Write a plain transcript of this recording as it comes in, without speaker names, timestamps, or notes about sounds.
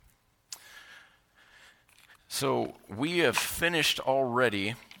So we have finished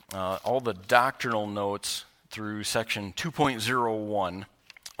already all the doctrinal notes through section 2.01,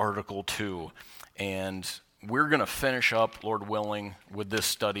 Article 2. And we're going to finish up, Lord willing, with this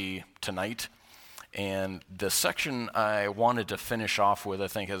study tonight. And the section I wanted to finish off with, I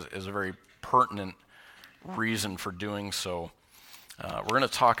think, is a very pertinent reason for doing so. We're going to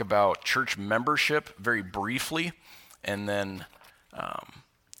talk about church membership very briefly, and then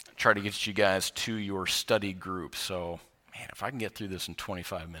try to get you guys to your study group. So, man, if I can get through this in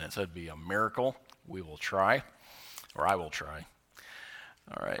 25 minutes, that'd be a miracle. We will try, or I will try.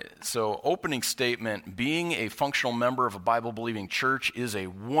 All right, so opening statement: being a functional member of a Bible-believing church is a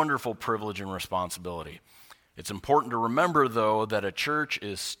wonderful privilege and responsibility. It's important to remember, though, that a church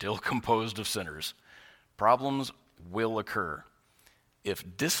is still composed of sinners. Problems will occur.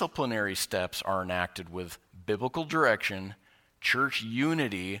 If disciplinary steps are enacted with biblical direction, church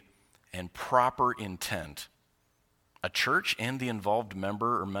unity, and proper intent, a church and the involved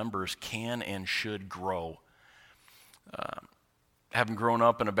member or members can and should grow. Having grown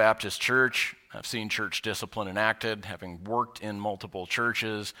up in a Baptist church, I've seen church discipline enacted. Having worked in multiple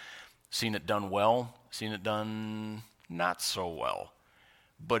churches, seen it done well, seen it done not so well.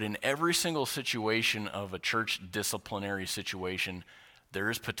 But in every single situation of a church disciplinary situation, there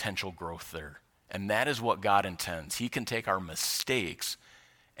is potential growth there. And that is what God intends. He can take our mistakes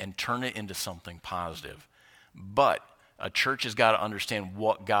and turn it into something positive. But a church has got to understand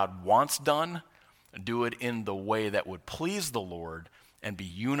what God wants done, do it in the way that would please the Lord, and be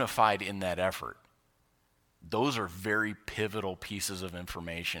unified in that effort. Those are very pivotal pieces of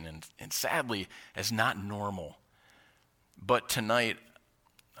information, and sadly, it's not normal. But tonight,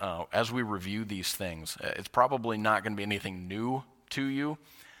 as we review these things, it's probably not going to be anything new to you,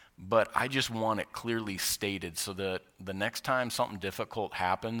 but I just want it clearly stated so that the next time something difficult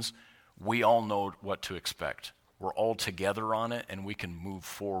happens, we all know what to expect. We're all together on it, and we can move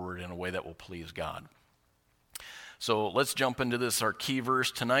forward in a way that will please God. So let's jump into this, our key verse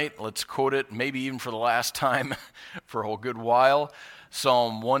tonight. Let's quote it, maybe even for the last time for a whole good while.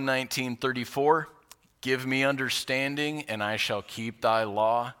 Psalm 119:34, "Give me understanding, and I shall keep thy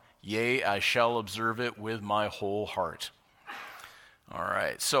law. Yea, I shall observe it with my whole heart." All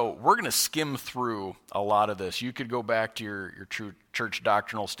right, so we're going to skim through a lot of this. You could go back to your church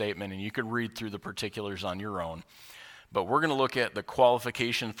doctrinal statement, and you could read through the particulars on your own. But we're going to look at the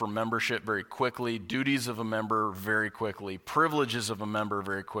qualifications for membership very quickly, duties of a member very quickly, privileges of a member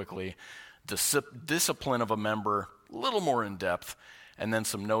very quickly, discipline of a member a little more in depth, and then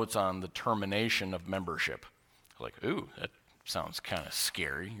some notes on the termination of membership. Like, ooh, that sounds kind of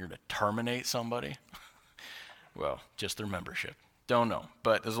scary. You're going to terminate somebody? Well, just their membership. Don't know.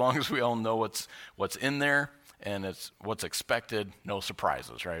 But as long as we all know what's in there and it's what's expected, no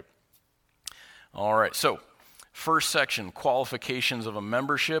surprises, right? All right, so first section, qualifications of a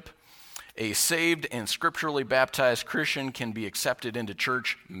membership. A saved and scripturally baptized Christian can be accepted into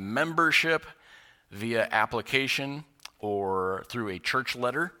church membership via application or through a church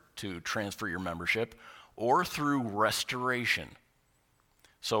letter to transfer your membership, or through restoration.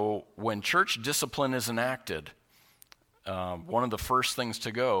 So when church discipline is enacted, one of the first things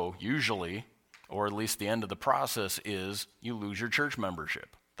to go, usually, or at least the end of the process, is you lose your church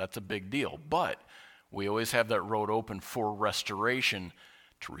membership. That's a big deal. But we always have that road open for restoration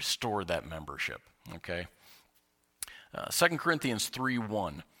to restore that membership. Okay? 2 Corinthians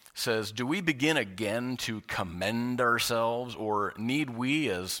 3:1 says, "Do we begin again to commend ourselves, or need we,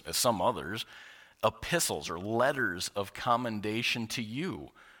 as some others, epistles or letters of commendation to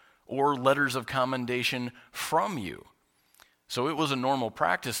you, or letters of commendation from you?" So it was a normal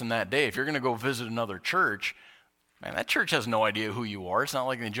practice in that day. If you're going to go visit another church, man, that church has no idea who you are. It's not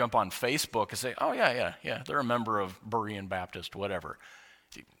like they jump on Facebook and say, "Oh, yeah, they're a member of Berean Baptist, whatever."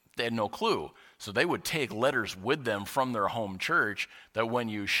 They had no clue. So they would take letters with them from their home church that when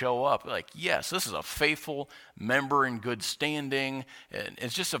you show up, like, yes, this is a faithful member in good standing. And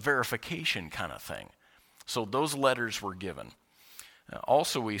it's just a verification kind of thing. So those letters were given.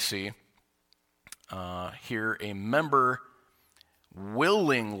 Also, we see here a member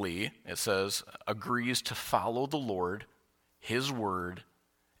willingly, it says, agrees to follow the Lord, His word,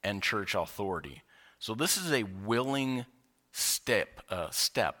 and church authority. So this is a willing step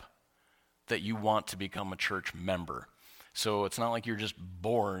that you want to become a church member. So it's not like you're just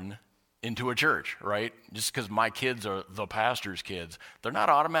born into a church, right? Just because my kids are the pastor's kids, they're not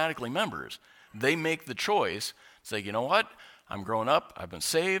automatically members. They make the choice, say, you know what? I'm growing up, I've been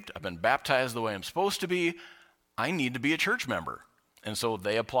saved, I've been baptized the way I'm supposed to be, I need to be a church member. And so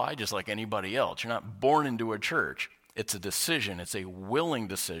they apply just like anybody else. You're not born into a church. It's a decision. It's a willing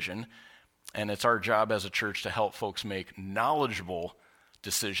decision. And it's our job as a church to help folks make knowledgeable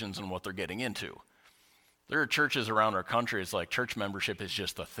decisions on what they're getting into. There are churches around our country, it's like church membership is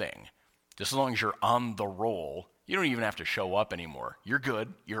just a thing. Just as long as you're on the roll, you don't even have to show up anymore. You're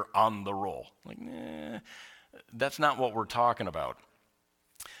good, you're on the roll. Like, that's not what we're talking about.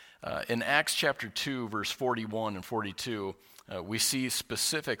 In Acts chapter 2, verse 41 and 42, we see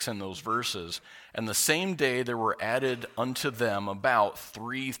specifics in those verses. And the same day there were added unto them about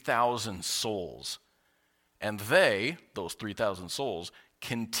 3,000 souls. And they, those 3,000 souls,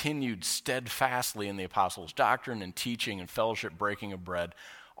 continued steadfastly in the apostles' doctrine and teaching and fellowship, breaking of bread,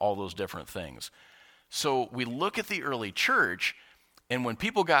 all those different things. So we look at the early church, and when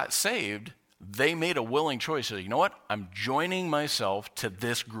people got saved, they made a willing choice. So, you know what? I'm joining myself to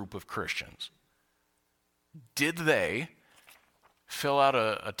this group of Christians. Did they fill out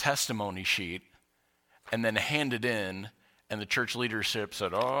a testimony sheet and then hand it in, and the church leadership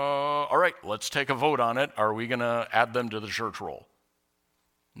said, oh, all right, let's take a vote on it. Are we going to add them to the church roll?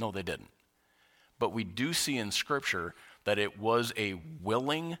 No, they didn't. But we do see in Scripture that it was a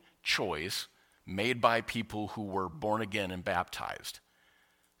willing choice made by people who were born again and baptized.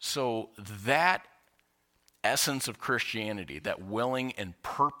 So that essence of Christianity, that willing and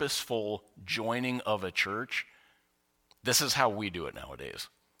purposeful joining of a church, this is how we do it nowadays.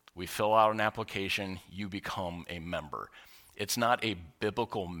 We fill out an application, you become a member. It's not a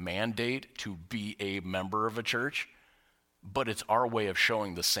biblical mandate to be a member of a church, but it's our way of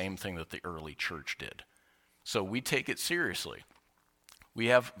showing the same thing that the early church did. So we take it seriously. We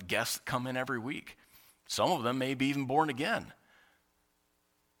have guests come in every week. Some of them may be even born again.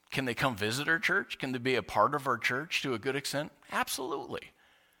 Can they come visit our church? Can they be a part of our church to a good extent? Absolutely.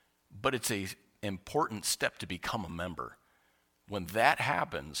 But it's an important step to become a member. When that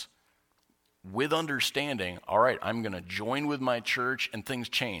happens, with understanding, all right, I'm going to join with my church and things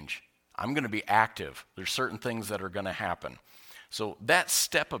change. I'm going to be active. There's certain things that are going to happen. So that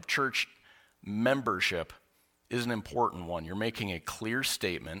step of church membership is an important one. You're making a clear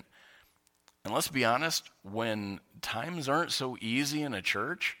statement. And let's be honest, when times aren't so easy in a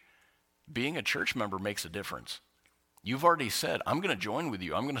church, being a church member makes a difference. You've already said, I'm going to join with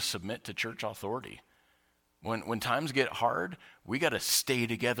you. I'm going to submit to church authority. When times get hard, we got to stay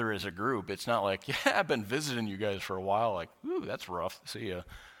together as a group. It's not like, yeah, I've been visiting you guys for a while. Like, ooh, that's rough. See ya.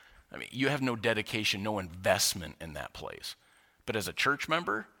 I mean, you have no dedication, no investment in that place. But as a church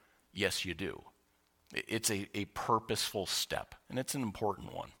member, yes, you do. It's a purposeful step, and it's an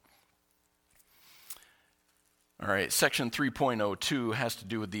important one. All right, section 3.02 has to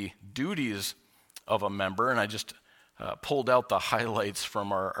do with the duties of a member, and I just pulled out the highlights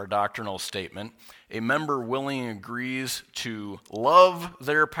from our doctrinal statement. A member willingly agrees to love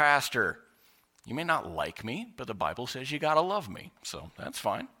their pastor. You may not like me, but the Bible says you got to love me, so that's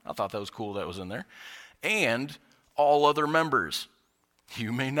fine. I thought that was cool that was in there. And all other members.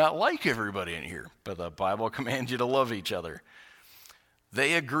 You may not like everybody in here, but the Bible commands you to love each other.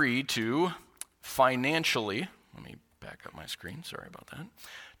 They agree to financially, let me back up my screen, sorry about that,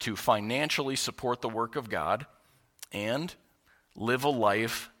 to financially support the work of God and live a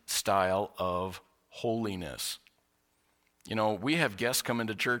lifestyle of holiness. You know, we have guests come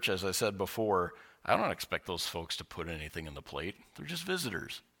into church, as I said before. I don't expect those folks to put anything in the plate. They're just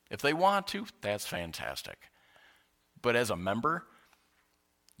visitors. If they want to, that's fantastic. But as a member,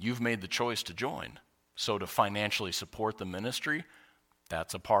 you've made the choice to join. So to financially support the ministry,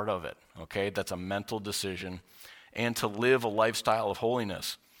 that's a part of it, okay? That's a mental decision. And to live a lifestyle of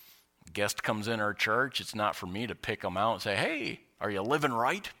holiness. A guest comes in our church, it's not for me to pick them out and say, hey, are you living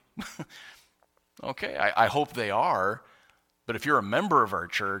right? Okay, I hope they are. But if you're a member of our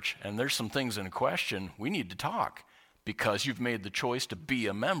church and there's some things in question, we need to talk because you've made the choice to be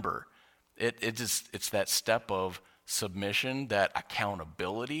a member. It's that step of submission, that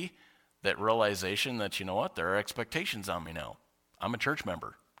accountability, that realization that, you know what, there are expectations on me now. I'm a church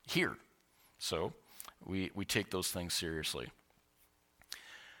member here. So we take those things seriously.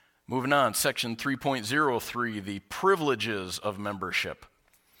 Moving on, section 3.03, the privileges of membership.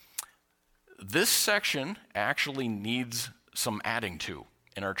 This section actually needs some adding to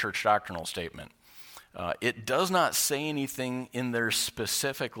in our church doctrinal statement. It does not say anything in there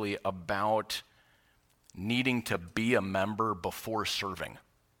specifically about needing to be a member before serving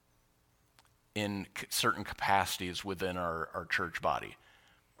in certain capacities within our church body.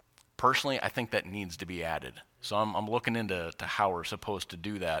 Personally, I think that needs to be added. So I'm looking into how we're supposed to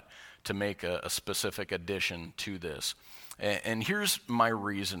do that to make a specific addition to this. And here's my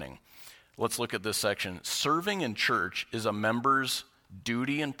reasoning. Let's look at this section. Serving in church is a member's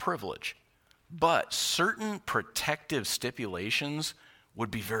duty and privilege, but certain protective stipulations would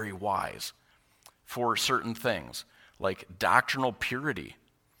be very wise. for certain things, like doctrinal purity.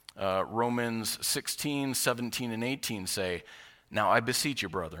 Romans 16, 17, and 18 say, "Now I beseech you,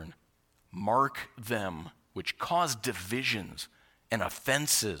 brethren, mark them which cause divisions and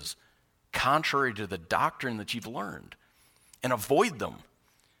offenses contrary to the doctrine that you've learned, and avoid them.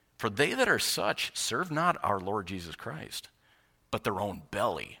 For they that are such serve not our Lord Jesus Christ, but their own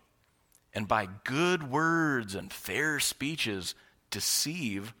belly, and by good words and fair speeches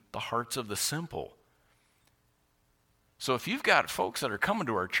deceive the hearts of the simple." So if you've got folks that are coming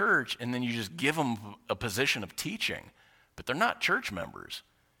to our church and then you just give them a position of teaching, but they're not church members,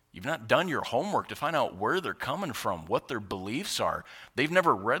 you've not done your homework to find out where they're coming from, what their beliefs are. They've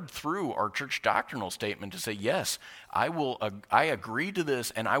never read through our church doctrinal statement to say, yes, I agree to this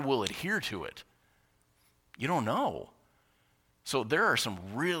and I will adhere to it. You don't know. So there are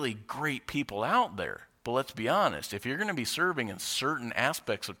some really great people out there. But let's be honest, if you're going to be serving in certain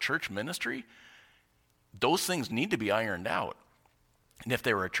aspects of church ministry, those things need to be ironed out. And if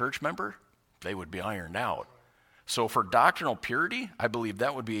they were a church member, they would be ironed out. So for doctrinal purity, I believe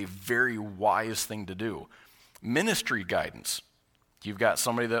that would be a very wise thing to do. Ministry guidance. You've got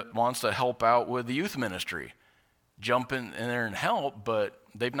somebody that wants to help out with the youth ministry. Jump in there and help, but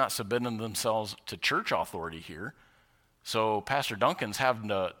they've not submitted themselves to church authority here. So Pastor Duncan's having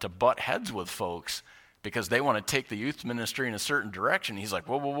to butt heads with folks because they want to take the youth ministry in a certain direction. He's like,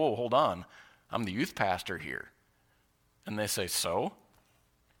 whoa, hold on. I'm the youth pastor here. And they say, so?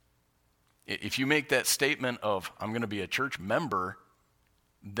 If you make that statement of, I'm going to be a church member,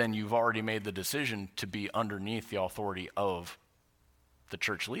 then you've already made the decision to be underneath the authority of the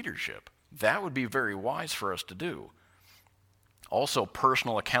church leadership. That would be very wise for us to do. Also,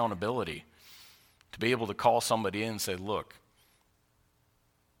 personal accountability. To be able to call somebody in and say, look,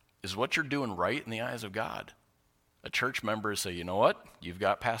 is what you're doing right in the eyes of God? A church member say, you know what? You've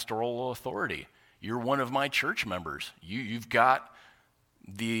got pastoral authority. You're one of my church members. You've got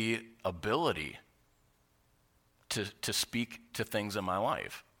the ability to speak to things in my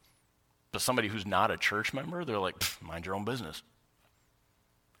life. But somebody who's not a church member, they're like, mind your own business.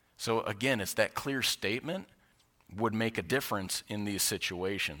 So again, it's that clear statement would make a difference in these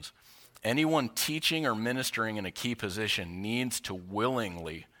situations. Anyone teaching or ministering in a key position needs to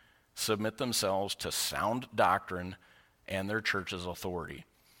willingly submit themselves to sound doctrine and their church's authority.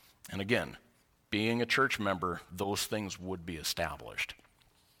 And again, being a church member, those things would be established.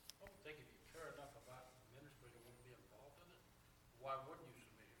 I don't think if you care enough about ministry to want to be involved in it, why wouldn't you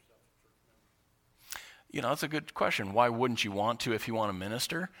submit yourself to church members? You know, that's a good question. Why wouldn't you want to if you want to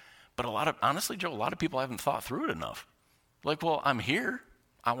minister? But honestly, Joe, a lot of people haven't thought through it enough. Like, well, I'm here.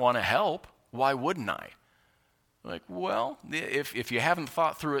 I want to help. Why wouldn't I? Like, well, if you haven't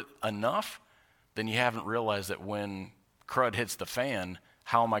thought through it enough, then you haven't realized that when crud hits the fan,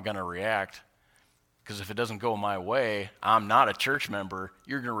 how am I going to react? Because if it doesn't go my way, I'm not a church member,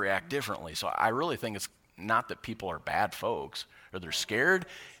 you're going to react differently. So I really think it's not that people are bad folks or they're scared,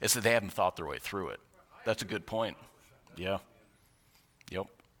 it's that they haven't thought their way through it. That's a good point. Yeah. Yep.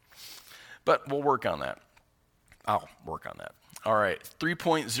 But we'll work on that. I'll work on that. All right,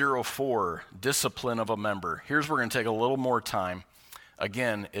 3.04, discipline of a member. Here's where we're going to take a little more time.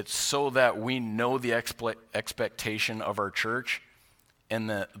 Again, it's so that we know the expectation of our church, and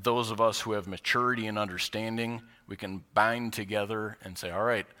that those of us who have maturity and understanding, we can bind together and say, all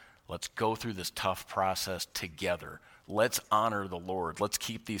right, let's go through this tough process together. Let's honor the Lord. Let's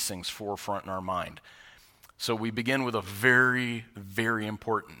keep these things forefront in our mind. So we begin with a very, very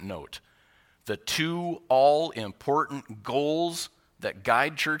important note. The two all-important goals that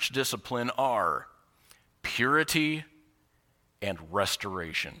guide church discipline are purity and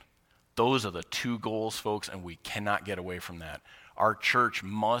restoration. Those are the two goals, folks, and we cannot get away from that. Our church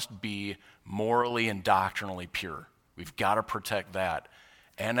must be morally and doctrinally pure. We've got to protect that.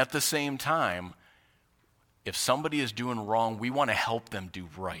 And at the same time, if somebody is doing wrong, we want to help them do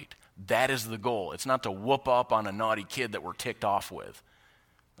right. That is the goal. It's not to whoop up on a naughty kid that we're ticked off with.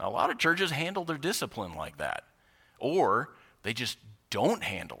 Now, a lot of churches handle their discipline like that, or they just don't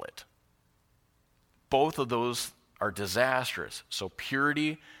handle it. Both of those are disastrous. So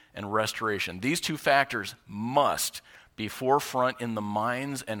purity and restoration. These two factors must be forefront in the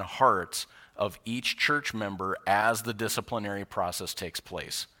minds and hearts of each church member as the disciplinary process takes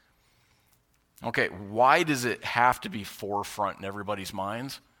place. Okay, why does it have to be forefront in everybody's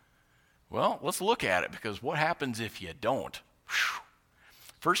minds? Well, let's look at it, because what happens if you don't?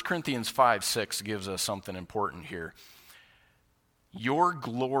 1 Corinthians 5:6 gives us something important here. Your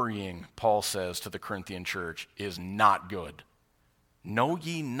glorying, Paul says to the Corinthian church, is not good. Know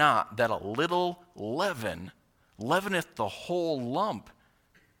ye not that a little leaven leaveneth the whole lump?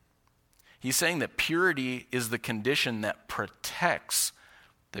 He's saying that purity is the condition that protects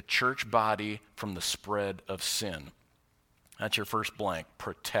the church body from the spread of sin. That's your first blank,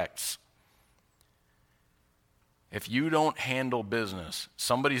 protects. If you don't handle business,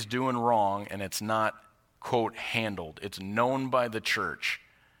 somebody's doing wrong and it's not, quote, handled, it's known by the church,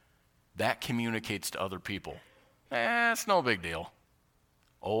 that communicates to other people. It's no big deal.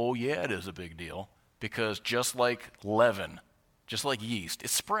 Oh yeah, it is a big deal, because just like leaven, just like yeast, it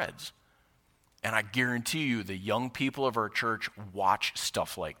spreads. And I guarantee you the young people of our church watch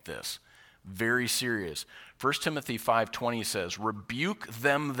stuff like this. Very serious. 1 Timothy 5:20 says, rebuke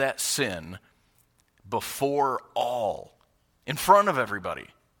them that sin before all, in front of everybody.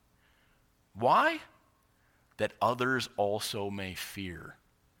 Why? That others also may fear.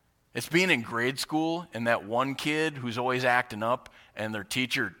 It's being in grade school and that one kid who's always acting up and their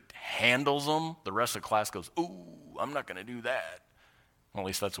teacher handles them, the rest of the class goes, ooh, I'm not going to do that. Well, at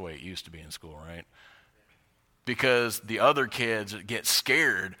least that's the way it used to be in school, right? Because the other kids get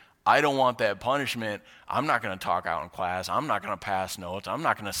scared. I don't want that punishment. I'm not going to talk out in class. I'm not going to pass notes. I'm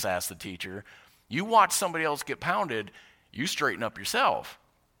not going to sass the teacher. You watch somebody else get pounded, you straighten up yourself.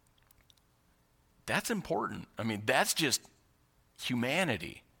 That's important. I mean, that's just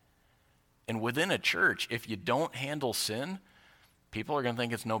humanity. And within a church, if you don't handle sin, people are going to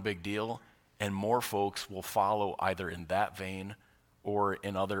think it's no big deal, and more folks will follow either in that vein or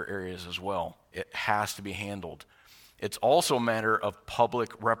in other areas as well. It has to be handled. It's also a matter of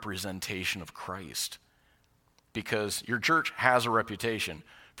public representation of Christ, because your church has a reputation.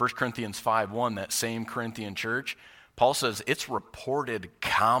 1 Corinthians 5:1, that same Corinthian church, Paul says it's reported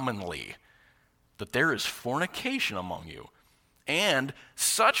commonly that there is fornication among you, and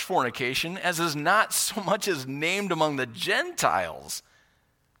such fornication as is not so much as named among the Gentiles,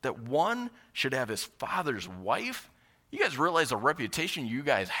 that one should have his father's wife. You guys realize the reputation you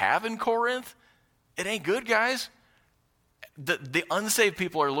guys have in Corinth? It ain't good, guys. The unsaved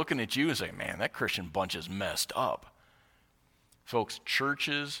people are looking at you and saying, man, that Christian bunch is messed up. Folks,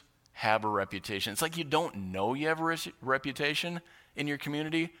 churches have a reputation. It's like you don't know you have a reputation in your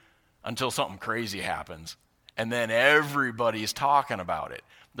community until something crazy happens. And then everybody's talking about it.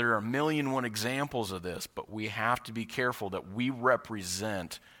 There are 1,000,001 examples of this, but we have to be careful that we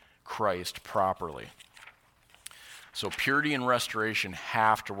represent Christ properly. So purity and restoration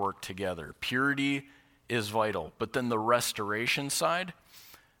have to work together. Purity is vital. But then the restoration side,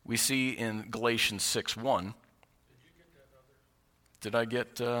 we see in Galatians 6:1. Did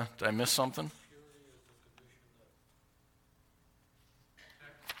I miss something?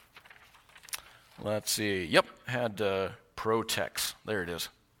 Let's see. Yep, had protex. There it is.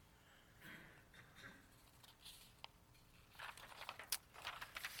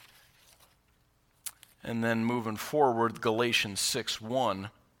 And then moving forward, Galatians 6:1.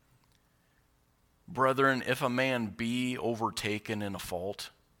 Brethren, if a man be overtaken in a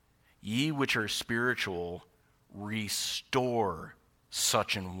fault, ye which are spiritual, restore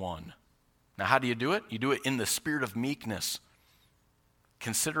such an one. Now, how do you do it? You do it in the spirit of meekness,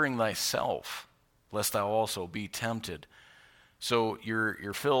 considering thyself, lest thou also be tempted. So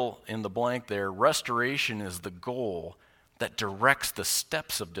your fill in the blank there, restoration is the goal that directs the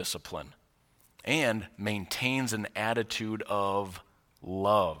steps of discipline and maintains an attitude of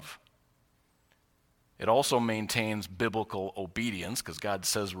love. It also maintains biblical obedience, because God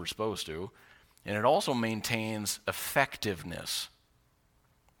says we're supposed to, and it also maintains effectiveness.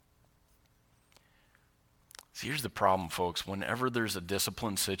 See, here's the problem, folks. Whenever there's a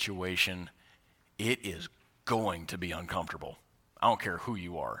discipline situation, it is going to be uncomfortable. I don't care who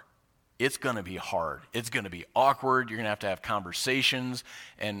you are. It's going to be hard. It's going to be awkward. You're going to have conversations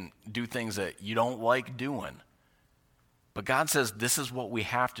and do things that you don't like doing. But God says this is what we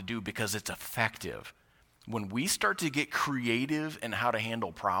have to do because it's effective. When we start to get creative in how to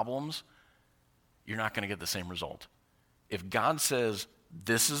handle problems, you're not going to get the same result. If God says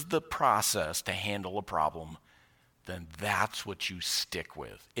this is the process to handle a problem, then that's what you stick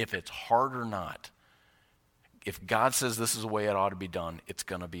with. If it's hard or not, if God says this is the way it ought to be done, it's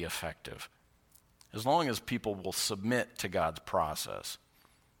going to be effective. As long as people will submit to God's process.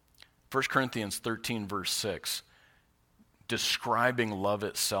 1 Corinthians 13, verse 6, describing love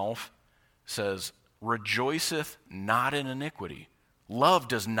itself, says, rejoiceth not in iniquity. Love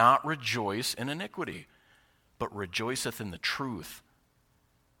does not rejoice in iniquity, but rejoiceth in the truth.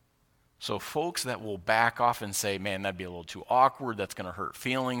 So folks that will back off and say, man, that'd be a little too awkward, that's going to hurt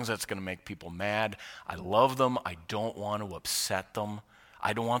feelings, that's going to make people mad. I love them. I don't want to upset them.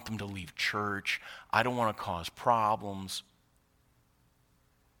 I don't want them to leave church. I don't want to cause problems.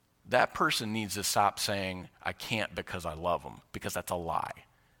 That person needs to stop saying, I can't because I love them, because that's a lie.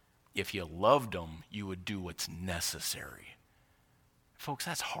 If you loved them, you would do what's necessary. Folks,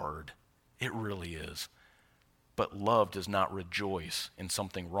 that's hard. It really is. But love does not rejoice in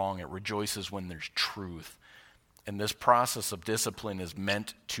something wrong. It rejoices when there's truth. And this process of discipline is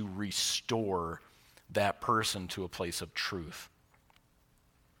meant to restore that person to a place of truth.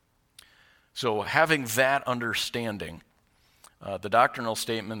 So having that understanding, the doctrinal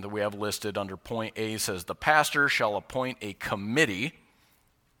statement that we have listed under point A says, the pastor shall appoint a committee.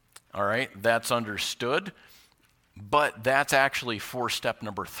 All right, that's understood. But that's actually for step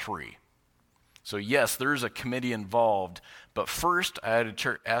number 3. So yes, there's a committee involved. But first, I had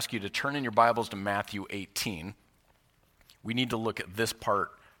to ask you to turn in your Bibles to Matthew 18. We need to look at this part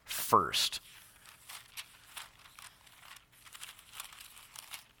first.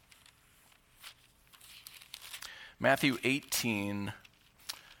 Matthew 18,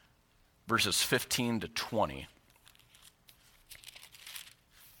 verses 15 to 20.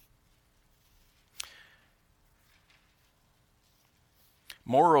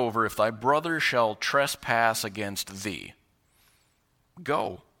 Moreover, if thy brother shall trespass against thee,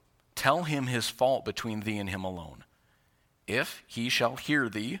 go, tell him his fault between thee and him alone. If he shall hear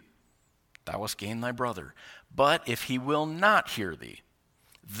thee, thou hast gained thy brother. But if he will not hear thee,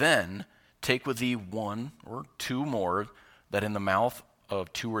 then take with thee 1 or 2 more, that in the mouth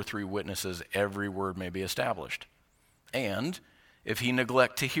of 2 or 3 witnesses every word may be established. And if he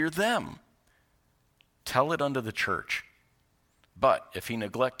neglect to hear them, tell it unto the church. But if he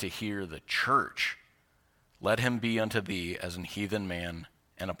neglect to hear the church, let him be unto thee as an heathen man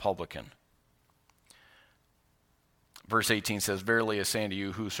and a publican. Verse 18 says, verily I say unto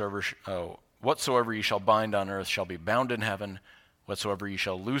you, whatsoever ye shall bind on earth shall be bound in heaven, whatsoever ye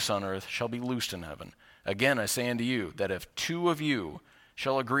shall loose on earth shall be loosed in heaven. Again I say unto you, that if 2 of you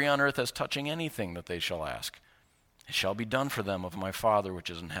shall agree on earth as touching anything that they shall ask, it shall be done for them of my Father which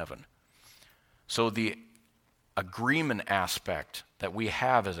is in heaven. So the agreement aspect that we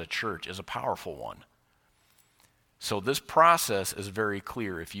have as a church is a powerful one. So this process is very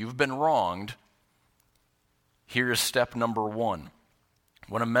clear. If you've been wronged, here's step number 1.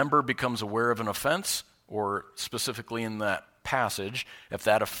 When a member becomes aware of an offense, or specifically in that passage, if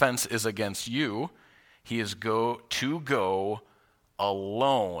that offense is against you, he is to go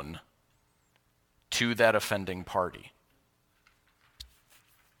alone to that offending party.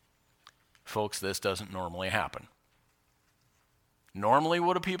 Folks, this doesn't normally happen. Normally,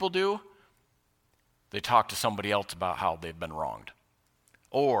 what do people do? They talk to somebody else about how they've been wronged.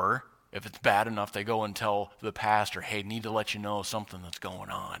 Or, if it's bad enough, they go and tell the pastor, hey, need to let you know something that's going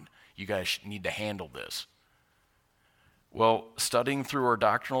on. You guys need to handle this. Well, studying through our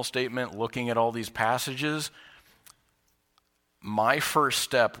doctrinal statement, looking at all these passages, my first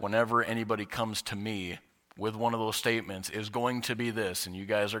step whenever anybody comes to me with one of those statements is going to be this, and you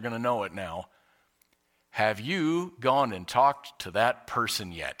guys are going to know it now. Have you gone and talked to that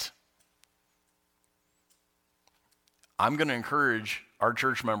person yet? I'm going to encourage our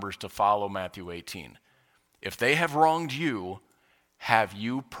church members to follow Matthew 18. If they have wronged you, have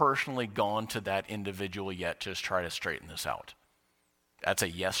you personally gone to that individual yet to try to straighten this out? That's a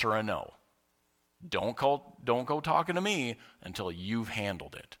yes or a no. Don't go talking to me until you've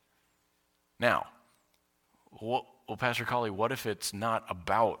handled it. Now, well, Pastor Colley, what if it's not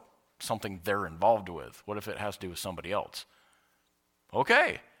about something they're involved with? What if it has to do with somebody else?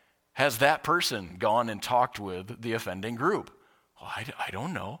 Okay. Has that person gone and talked with the offending group? Well, I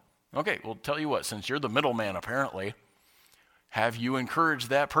don't know. Okay, well, tell you what, since you're the middleman apparently, have you encouraged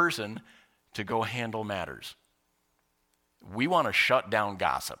that person to go handle matters? We want to shut down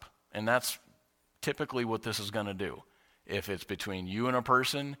gossip, and that's typically what this is going to do. If it's between you and a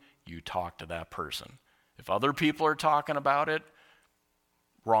person, you talk to that person. If other people are talking about it,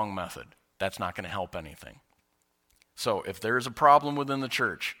 wrong method. That's not going to help anything. So if there's a problem within the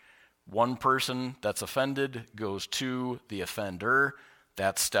church, one person that's offended goes to the offender.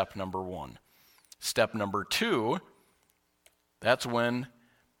 That's step number 1. Step number 2, that's when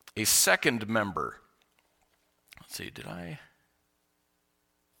a second member, let's see,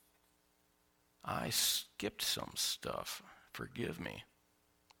 I skipped some stuff. Forgive me.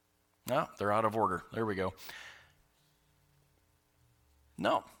 No, they're out of order. There we go.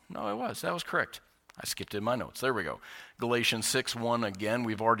 No, that was correct. I skipped in my notes. There we go. Galatians 6:1 again,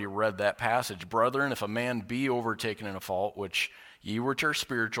 we've already read that passage. Brethren, if a man be overtaken in a fault, which ye which are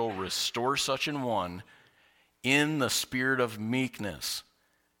spiritual, restore such an one in the spirit of meekness,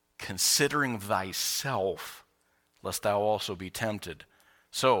 considering thyself, lest thou also be tempted.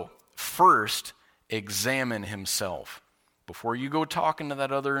 So, first, examine himself. Before you go talking to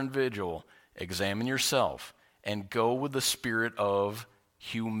that other individual, examine yourself and go with the spirit of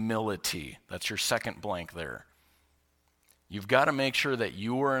humility. That's your second blank there. You've got to make sure that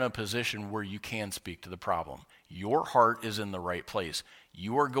you are in a position where you can speak to the problem. Your heart is in the right place.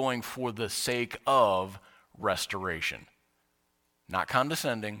 You are going for the sake of restoration. Not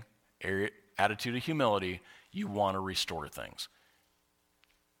condescending, attitude of humility. You want to restore things.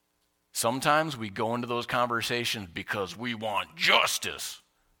 Sometimes we go into those conversations because we want justice.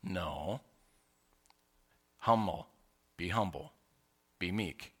 No. Be humble, be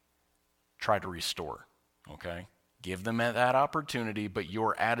meek. Try to restore, okay? Give them that opportunity, but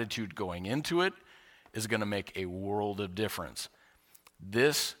your attitude going into it is going to make a world of difference.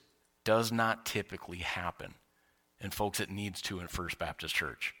 This does not typically happen. And folks, it needs to in First Baptist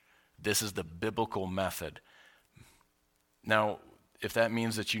Church. This is the biblical method. Now, if that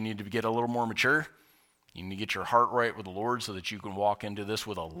means that you need to get a little more mature, you need to get your heart right with the Lord so that you can walk into this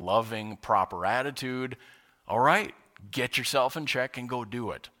with a loving, proper attitude, all right, get yourself in check and go do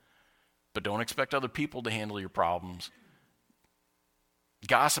it. But don't expect other people to handle your problems.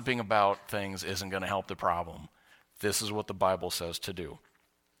 Gossiping about things isn't going to help the problem. This is what the Bible says to do.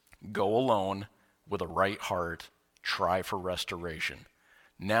 Go alone with a right heart, try for restoration.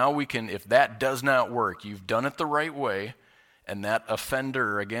 Now we can, if that does not work, you've done it the right way, and that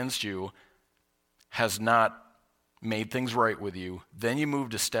offender against you has not made things right with you, then you move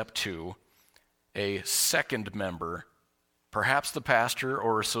to step 2, a second member, perhaps the pastor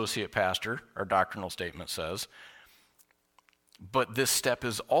or associate pastor, our doctrinal statement says. But this step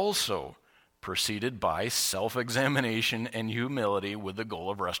is also preceded by self-examination and humility with the goal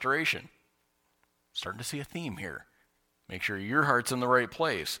of restoration. Starting to see a theme here. Make sure your heart's in the right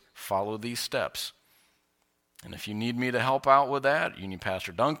place. Follow these steps. And if you need me to help out with that, you need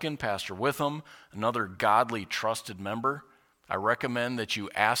Pastor Duncan, Pastor Witham, another godly, trusted member. I recommend that you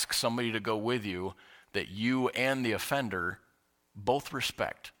ask somebody to go with you that you and the offender both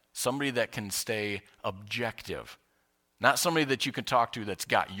respect. Somebody that can stay objective. Not somebody that you can talk to that's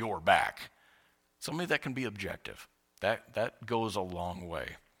got your back. Somebody that can be objective. That goes a long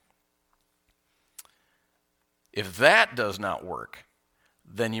way. If that does not work,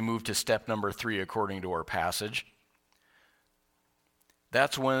 then you move to step number 3 according to our passage.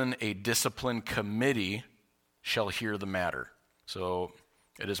 That's when a discipline committee shall hear the matter. So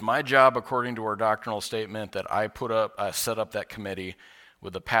it is my job, according to our doctrinal statement, that I set up that committee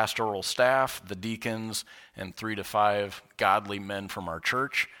with the pastoral staff, the deacons, and 3 to 5 godly men from our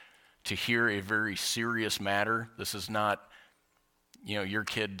church to hear a very serious matter. This is not, your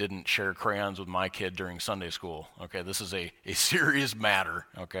kid didn't share crayons with my kid during Sunday school. Okay, this is a serious matter,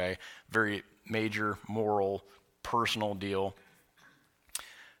 okay? Very major, moral, personal deal.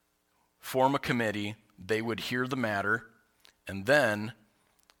 Form a committee. They would hear the matter, and then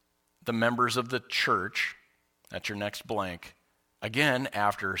the members of the church, that's your next blank, again,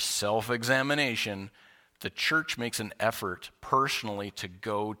 after self-examination, the church makes an effort personally to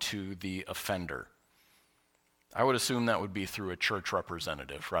go to the offender. I would assume that would be through a church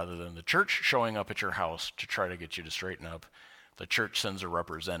representative rather than the church showing up at your house to try to get you to straighten up. The church sends a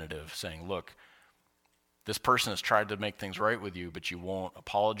representative saying, look, this person has tried to make things right with you, but you won't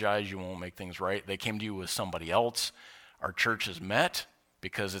apologize, you won't make things right. They came to you with somebody else. Our church has met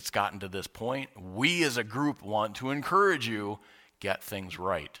because it's gotten to this point. We as a group want to encourage you, get things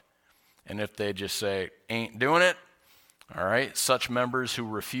right. And if they just say, ain't doing it, all right, such members who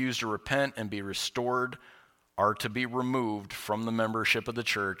refuse to repent and be restored are to be removed from the membership of the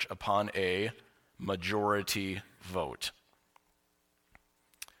church upon a majority vote.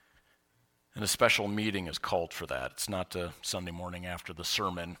 And a special meeting is called for that. It's not the Sunday morning after the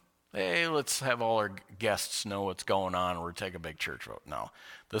sermon. Hey, let's have all our guests know what's going on or take a big church vote. No,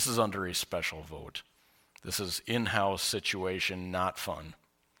 this is under a special vote. This is in-house situation, not fun.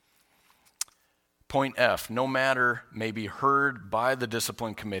 Point F, no matter may be heard by the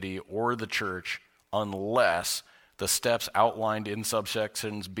discipline committee or the church unless the steps outlined in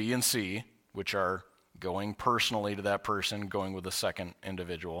subsections B and C, which are going personally to that person, going with a second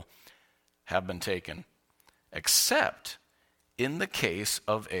individual, have been taken, except in the case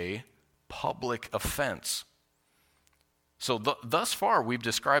of a public offense. So thus far, we've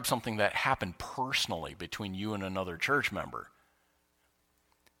described something that happened personally between you and another church member.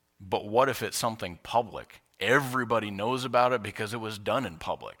 But what if it's something public? Everybody knows about it because it was done in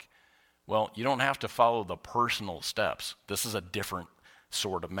public. Well, you don't have to follow the personal steps. This is a different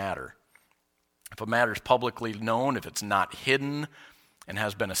sort of matter. If a matter is publicly known, if it's not hidden and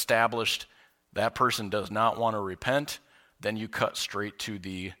has been established, that person does not want to repent, then you cut straight to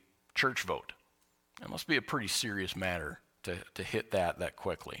the church vote. It must be a pretty serious matter to hit that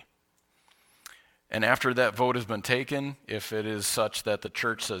quickly. And after that vote has been taken, if it is such that the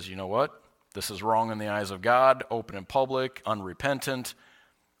church says, you know what, this is wrong in the eyes of God, open and public, unrepentant,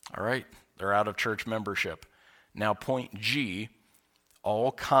 all right, they're out of church membership. Now point G,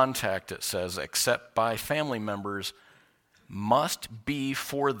 all contact, it says, except by family members, must be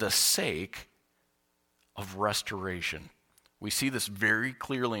for the sake of restoration. We see this very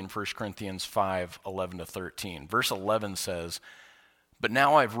clearly in 1 Corinthians 5:11-13. Verse 11 says, "But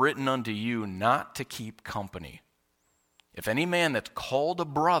now I've written unto you not to keep company. If any man that's called a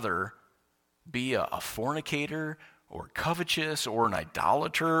brother be a fornicator or covetous or an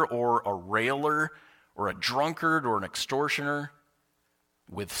idolater or a railer or a drunkard or an extortioner,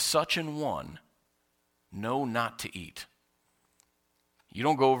 with such an one, know not to eat." You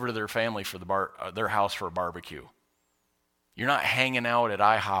don't go over to their family for their house for a barbecue. You're not hanging out at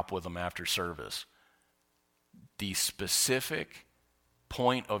IHOP with them after service. The specific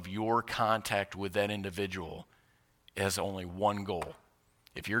point of your contact with that individual has only one goal.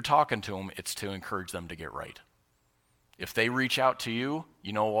 If you're talking to them, it's to encourage them to get right. If they reach out to you,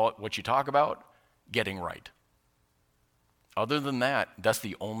 you know what you talk about? Getting right. Other than that, that's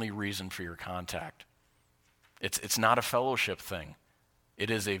the only reason for your contact. It's not a fellowship thing. It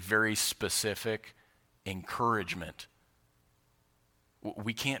is a very specific encouragement.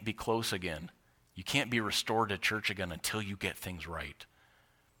 We can't be close again. You can't be restored to church again until you get things right.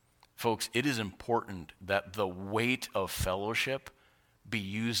 Folks, it is important that the weight of fellowship be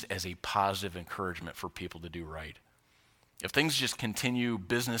used as a positive encouragement for people to do right. If things just continue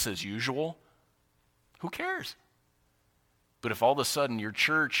business as usual, who cares? But if all of a sudden your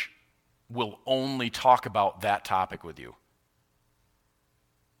church will only talk about that topic with you,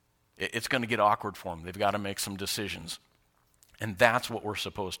 it's going to get awkward for them. They've got to make some decisions. And that's what we're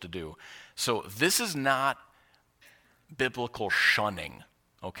supposed to do. So this is not biblical shunning,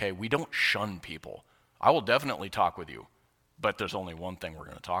 okay? We don't shun people. I will definitely talk with you, but there's only one thing we're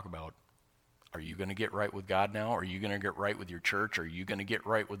going to talk about. Are you going to get right with God now? Are you going to get right with your church? Are you going to get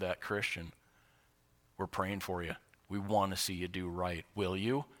right with that Christian? We're praying for you. We want to see you do right. Will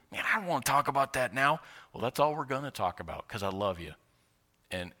you? Man, I don't want to talk about that now. Well, that's all we're going to talk about because I love you.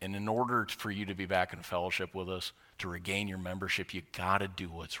 And in order for you to be back in fellowship with us, to regain your membership, you got to do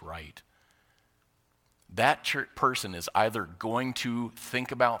what's right. That person is either going to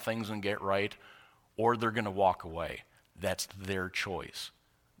think about things and get right, or they're going to walk away. That's their choice.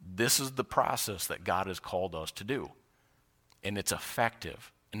 This is the process that God has called us to do. And it's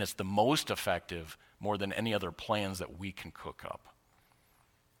effective. And it's the most effective more than any other plans that we can cook up.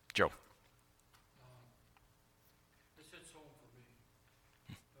 Joe. This hits home for me.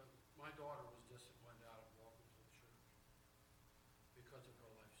 My daughter was disciplined out of walking to the church because of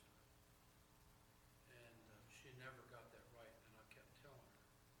her lifestyle. And she never got that right. And I kept telling her,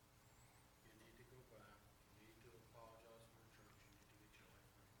 you need to go back. You need to apologize to the church. You need to get your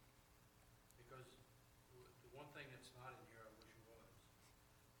life right. Because the one thing that's not in here, I wish it was,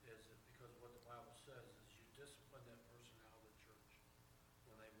 is that because what the Bible says is you discipline that person out of the church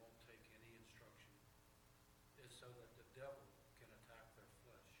when they won't take any instruction, is so that the devil can attack their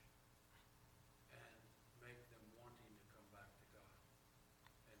flesh and make them wanting to come back to God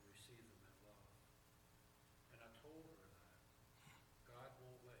and receive them in love. And I told her that God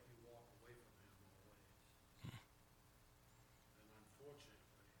won't let you walk away from him always. And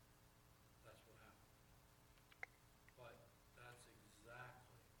unfortunately, that's what happened. But that's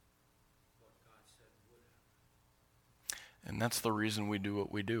exactly what God said would happen. And that's the reason we do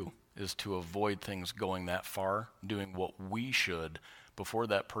what we do, is to avoid things going that far, doing what we should before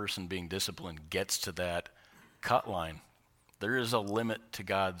that person being disciplined gets to that cut line. There is a limit to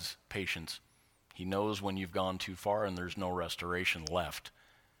God's patience. He knows when you've gone too far and there's no restoration left.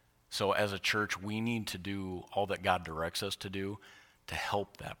 So as a church, we need to do all that God directs us to do to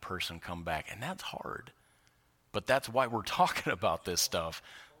help that person come back. And that's hard. But that's why we're talking about this stuff.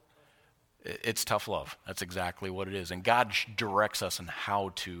 It's tough love. That's exactly what it is. And God directs us in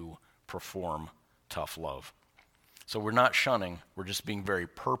how to perform tough love. So we're not shunning. We're just being very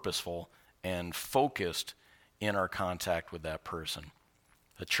purposeful and focused in our contact with that person.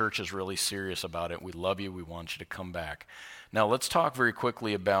 The church is really serious about it. We love you. We want you to come back. Now let's talk very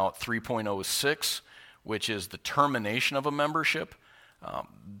quickly about 3.06, which is the termination of a membership.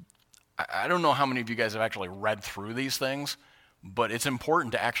 I don't know how many of you guys have actually read through these things, but it's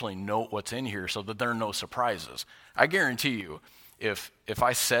important to actually note what's in here so that there are no surprises. I guarantee you, if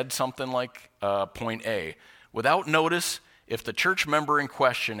I said something like point A, without notice, if the church member in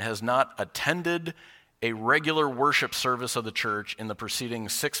question has not attended a regular worship service of the church in the preceding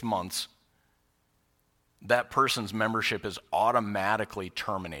 6 months, that person's membership is automatically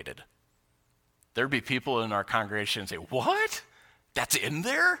terminated. There'd be people in our congregation say, what? That's in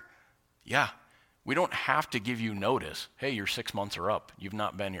there? Yeah. We don't have to give you notice. Hey, your 6 months are up. You've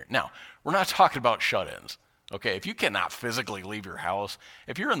not been here. Now, we're not talking about shut-ins. Okay, if you cannot physically leave your house,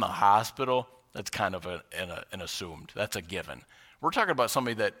 if you're in the hospital, that's kind of an assumed. That's a given. We're talking about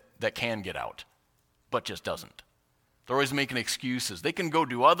somebody that can get out, but just doesn't. They're always making excuses. They can go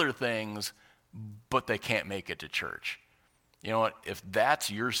do other things, but they can't make it to church. You know what? If that's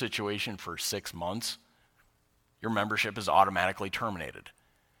your situation for 6 months, your membership is automatically terminated.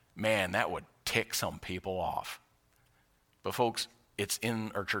 Man, that would tick some people off. But folks, it's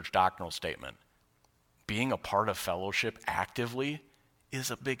in our church doctrinal statement. Being a part of fellowship actively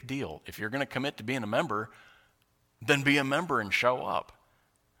is a big deal. If you're going to commit to being a member, then be a member and show up.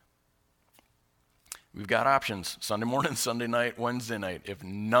 We've got options: Sunday morning, Sunday night, Wednesday night. If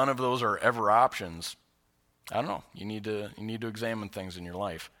none of those are ever options, I don't know. You need to examine things in your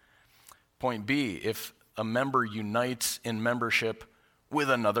life. Point B, if a member unites in membership with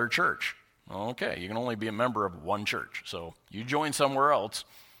another church. Okay, you can only be a member of one church. So you join somewhere else,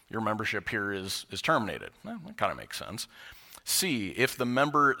 your membership here is terminated. Well, that kind of makes sense. C, if the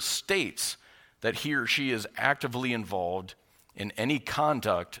member states that he or she is actively involved in any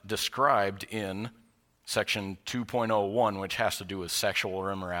conduct described in Section 2.01, which has to do with sexual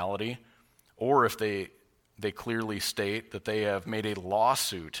immorality, or if they clearly state that they have made a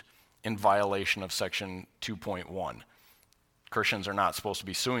lawsuit in violation of Section 2.1. Christians are not supposed to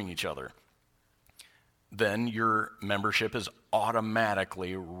be suing each other. Then your membership is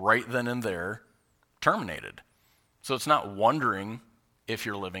automatically, right then and there, terminated. So it's not wondering if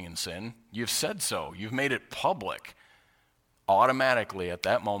you're living in sin. You've said so. You've made it public. Automatically, at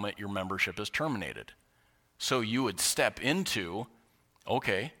that moment, your membership is terminated. So you would step into,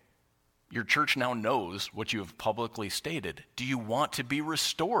 okay, your church now knows what you have publicly stated. Do you want to be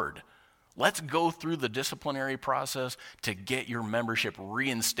restored? Let's go through the disciplinary process to get your membership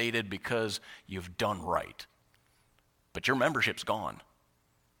reinstated because you've done right. But your membership's gone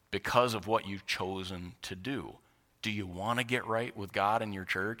because of what you've chosen to do. Do you want to get right with God and your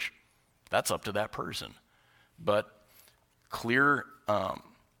church? That's up to that person. But clear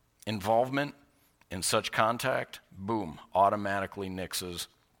involvement in such contact, boom, automatically nixes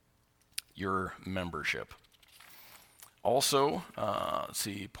your membership. Also, let's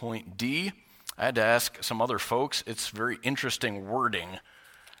see, point D, I had to ask some other folks. It's very interesting wording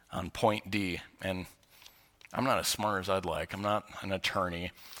on point D, and I'm not as smart as I'd like. I'm not an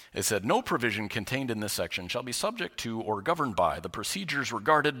attorney. It said, no provision contained in this section shall be subject to or governed by the procedures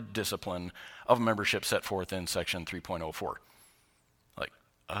regarded discipline of membership set forth in Section 3.04. Like,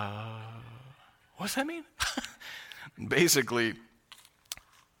 what's that mean? Basically,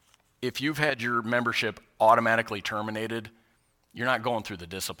 if you've had your membership automatically terminated, you're not going through the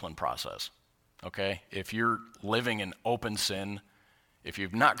discipline process, okay? If you're living in open sin, if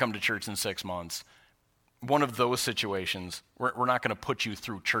you've not come to church in 6 months, one of those situations, we're not going to put you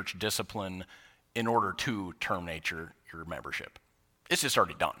through church discipline in order to terminate your membership. It's just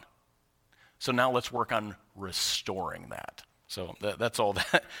already done. So now let's work on restoring that. So that's all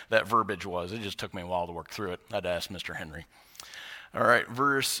that verbiage was. It just took me a while to work through it. I had to ask Mr. Henry. All right,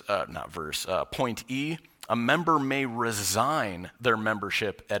 point E, a member may resign their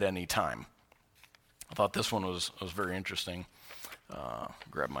membership at any time. I thought this one was very interesting.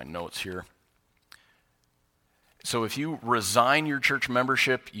 Grab my notes here. So if you resign your church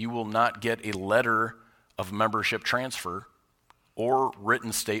membership, you will not get a letter of membership transfer or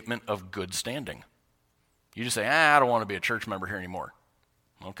written statement of good standing. You just say, I don't want to be a church member here anymore.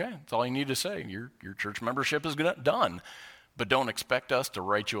 Okay, that's all you need to say. Your church membership is done. But don't expect us to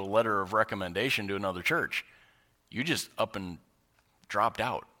write you a letter of recommendation to another church. You just up and dropped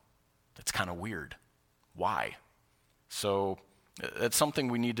out. That's kind of weird. Why? So that's something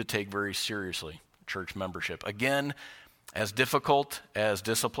we need to take very seriously, church membership. Again, as difficult as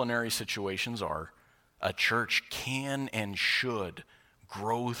disciplinary situations are, a church can and should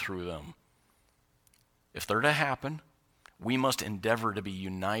grow through them. If they're to happen, we must endeavor to be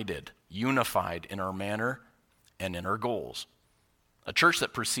unified in our manner and in our goals. A church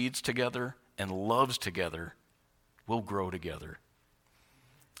that proceeds together and loves together will grow together.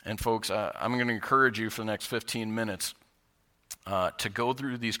 And folks, I'm going to encourage you for the next 15 minutes to go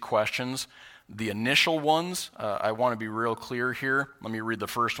through these questions. The initial ones, I want to be real clear here. Let me read the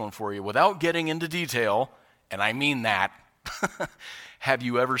first one for you. Without getting into detail, and I mean that, have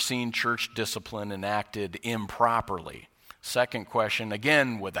you ever seen church discipline enacted improperly? Second question,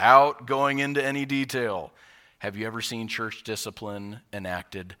 again, without going into any detail, have you ever seen church discipline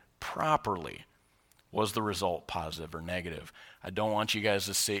enacted properly? Was the result positive or negative? I don't want you guys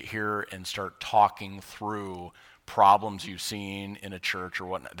to sit here and start talking through problems you've seen in a church or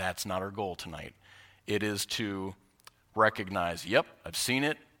whatnot. That's not our goal tonight. It is to recognize, yep, I've seen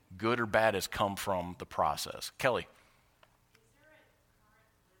it. Good or bad has come from the process. Kelly.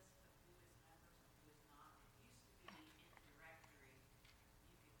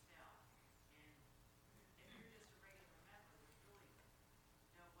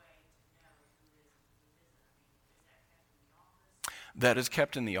 That is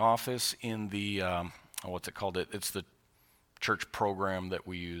kept in the office in the, what's it called? It's the church program that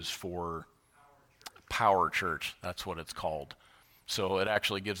we use for Power Church. That's what it's called. So it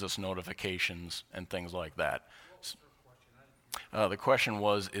actually gives us notifications and things like that. The question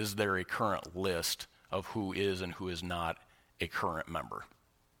was, is there a current list of who is and who is not a current member?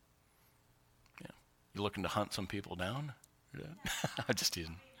 Yeah. You looking to hunt some people down? I'm just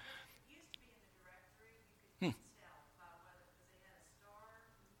teasing.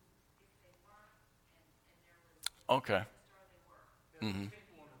 Okay. Mm-hmm.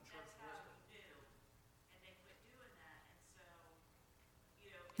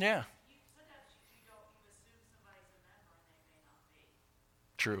 Yeah.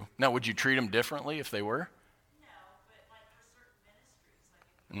 True. Now, would you treat them differently if they were?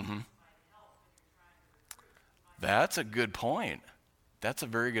 Mm-hmm. That's a good point. That's a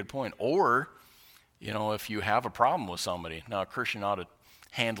very good point. Or, if you have a problem with somebody, now a Christian ought to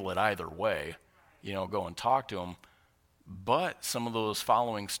handle it either way, go and talk to them. But some of those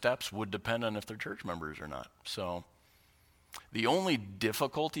following steps would depend on if they're church members or not. So the only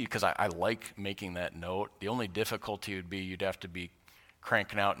difficulty, because I like making that note, the only difficulty would be you'd have to be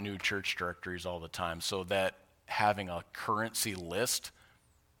cranking out new church directories all the time. So that having a currency list,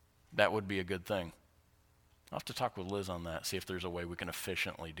 that would be a good thing. I'll have to talk with Liz on that, see if there's a way we can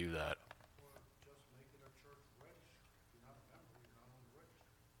efficiently do that.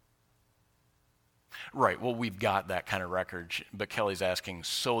 Right, well, we've got that kind of record, but Kelly's asking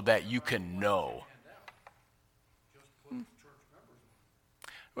so that you can know.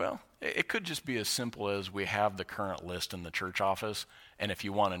 Well, it could just be as simple as we have the current list in the church office, and if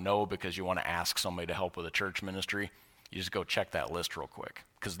you want to know because you want to ask somebody to help with a church ministry, you just go check that list real quick.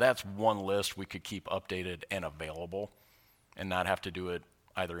 Because that's one list we could keep updated and available and not have to do it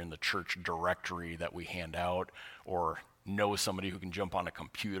either in the church directory that we hand out or know somebody who can jump on a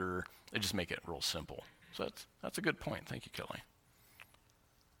computer. They just make it real simple. So that's a good point. Thank you, Kelly.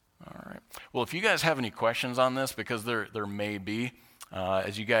 All right. Well, if you guys have any questions on this, because there may be,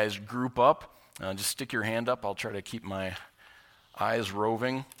 as you guys group up, just stick your hand up. I'll try to keep my eyes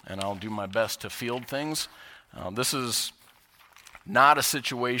roving, and I'll do my best to field things. This is not a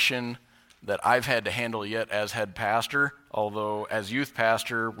situation that I've had to handle yet as head pastor, although as youth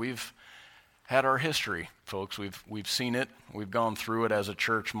pastor, we've had our history, folks. We've seen it. We've gone through it as a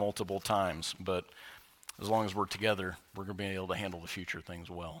church multiple times, but as long as we're together, we're going to be able to handle the future things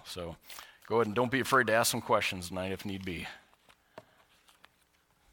well. So go ahead and don't be afraid to ask some questions tonight if need be.